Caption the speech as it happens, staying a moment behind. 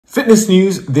Fitness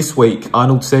news this week.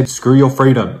 Arnold said, screw your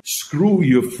freedom. Screw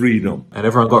your freedom. And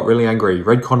everyone got really angry.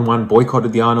 Redcon1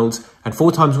 boycotted the Arnolds, and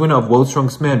 4-time winner of World's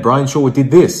Strongest Man, Brian Shaw,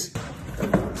 did this.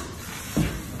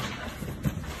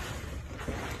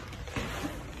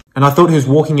 And I thought he was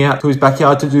walking out to his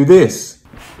backyard to do this.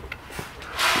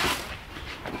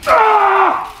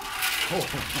 Ah!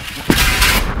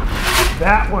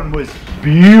 That one was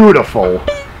beautiful.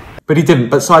 But he didn't.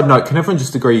 But side note, can everyone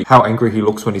just agree how angry he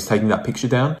looks when he's taking that picture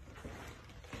down?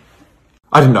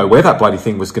 I didn't know where that bloody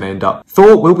thing was going to end up.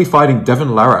 Thor will be fighting Devon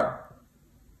Larratt.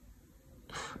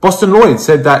 Boston Lloyd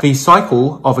said that the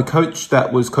cycle of a coach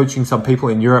that was coaching some people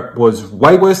in Europe was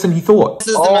way worse than he thought. This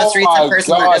is the most recent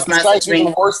person that just messaged me.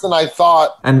 Even worse than I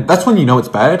thought. And that's when you know it's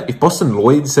bad. If Boston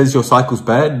Lloyd says your cycle's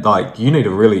bad, like, you need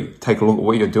to really take a look at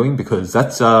what you're doing, because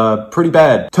that's pretty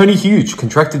bad. Tony Hughes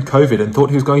contracted COVID and thought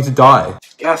he was going to die.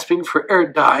 Gasping for air,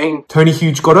 dying. Tony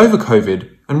Hughes got over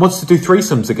COVID and wants to do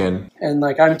threesomes again. And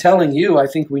like I'm telling you, I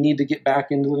think we need to get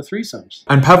back into the threesomes.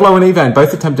 And Pavlo and Ivan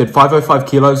both attempted 505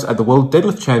 kilos at the World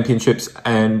Deadlift Championships,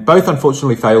 and both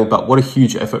unfortunately failed, but what a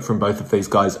huge effort from both of these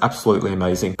guys. Absolutely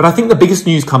amazing. But I think the biggest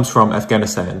news comes from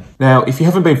Afghanistan. Now, if you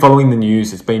haven't been following the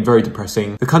news, it's been very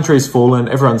depressing. The country has fallen,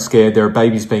 everyone's scared, there are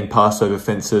babies being passed over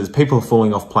fences, people are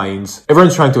falling off planes,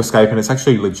 everyone's trying to escape, and it's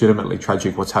actually legitimately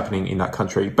tragic what's happening in that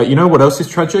country. But you know what else is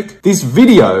tragic? This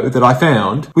video that I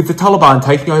found with the Taliban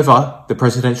taking over the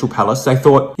presidential palace. They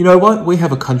thought, you know what, we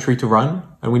have a country to run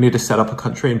and we need to set up a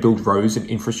country and build roads and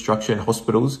infrastructure and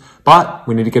hospitals, but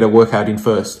we need to get a workout in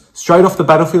first. Straight off the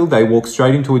battlefield, they walk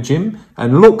straight into a gym,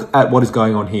 and look at what is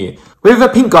going on here. We have a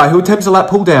pink guy who attempts a lat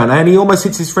pull down and he almost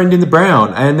hits his friend in the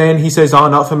brown, and then he says, oh,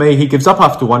 not for me. He gives up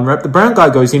after one rep. The brown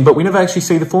guy goes in, but we never actually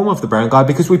see the form of the brown guy,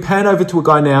 because we pan over to a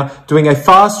guy now doing a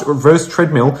fast reverse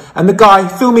treadmill, and the guy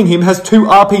filming him has 2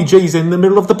 RPGs in the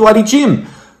middle of the bloody gym.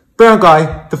 Brown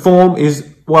guy, the form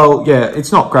is, well, yeah,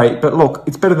 it's not great, but look,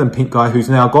 it's better than pink guy, who's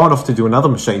now gone off to do another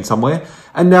machine somewhere.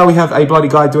 And now we have a bloody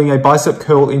guy doing a bicep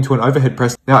curl into an overhead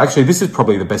press. Now, actually, this is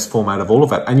probably the best form out of all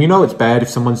of it. And you know it's bad if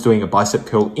someone's doing a bicep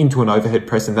curl into an overhead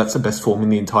press, and that's the best form in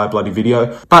the entire bloody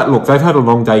video. But look, they've had a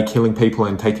long day killing people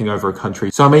and taking over a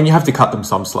country. So, I mean, you have to cut them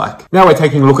some slack. Now we're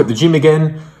taking a look at the gym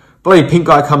again. Bloody pink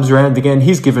guy comes around again.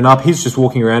 He's given up. He's just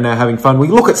walking around now having fun. We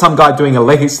look at some guy doing a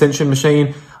leg extension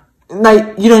machine.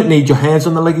 Mate, you don't need your hands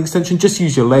on the leg extension, just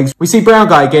use your legs. We see brown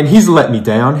guy again, he's let me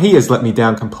down. He has let me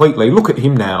down completely. Look at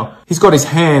him now. He's got his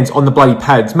hands on the bloody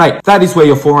pads. Mate, that is where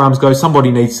your forearms go.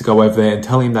 Somebody needs to go over there and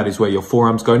tell him that is where your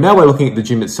forearms go. Now we're looking at the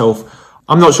gym itself.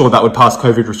 I'm not sure that would pass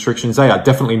COVID restrictions. They are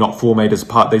definitely not 4 meters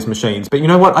apart, these machines. But you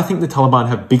know what? I think the Taliban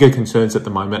have bigger concerns at the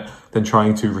moment than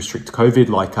trying to restrict COVID,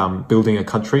 like building a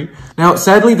country. Now,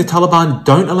 sadly, the Taliban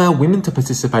don't allow women to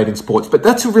participate in sports, but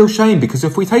that's a real shame, because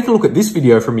if we take a look at this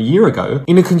video from a year ago,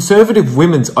 in a conservative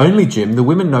women's only gym, the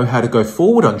women know how to go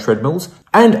forward on treadmills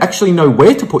and actually know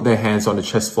where to put their hands on a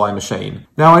chest fly machine.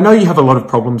 Now, I know you have a lot of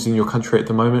problems in your country at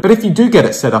the moment, but if you do get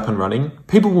it set up and running,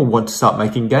 people will want to start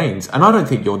making gains. And I don't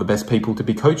think you're the best people to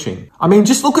be coaching. I mean,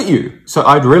 just look at you. So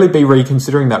I'd really be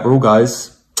reconsidering that rule,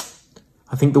 guys.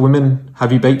 I think the women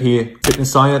have you beat here.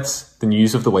 Fitness science, the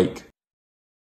news of the week.